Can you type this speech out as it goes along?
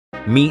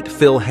Meet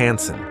Phil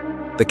Hansen,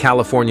 the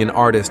Californian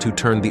artist who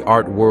turned the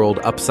art world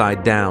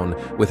upside down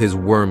with his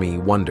wormy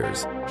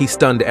wonders. He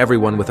stunned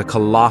everyone with a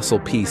colossal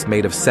piece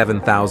made of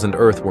 7,000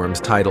 earthworms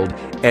titled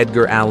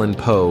Edgar Allan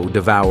Poe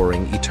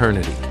Devouring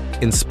Eternity.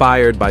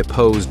 Inspired by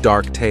Poe's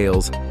dark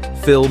tales,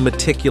 Phil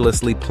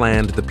meticulously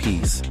planned the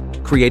piece,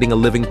 creating a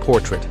living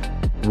portrait.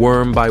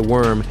 Worm by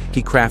worm,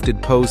 he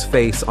crafted Poe's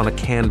face on a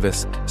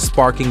canvas,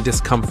 sparking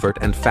discomfort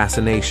and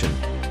fascination.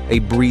 A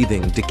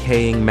breathing,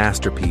 decaying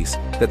masterpiece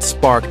that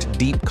sparked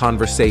deep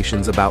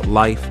conversations about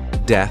life,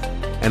 death,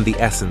 and the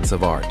essence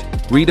of art.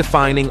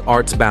 Redefining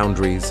art's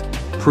boundaries,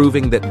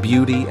 proving that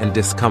beauty and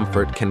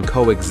discomfort can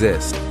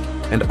coexist,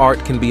 and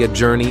art can be a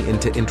journey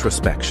into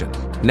introspection.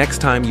 Next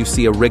time you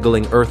see a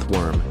wriggling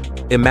earthworm,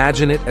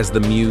 imagine it as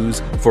the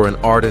muse for an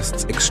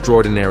artist's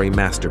extraordinary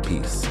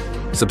masterpiece.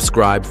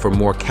 Subscribe for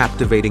more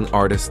captivating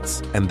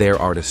artists and their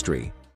artistry.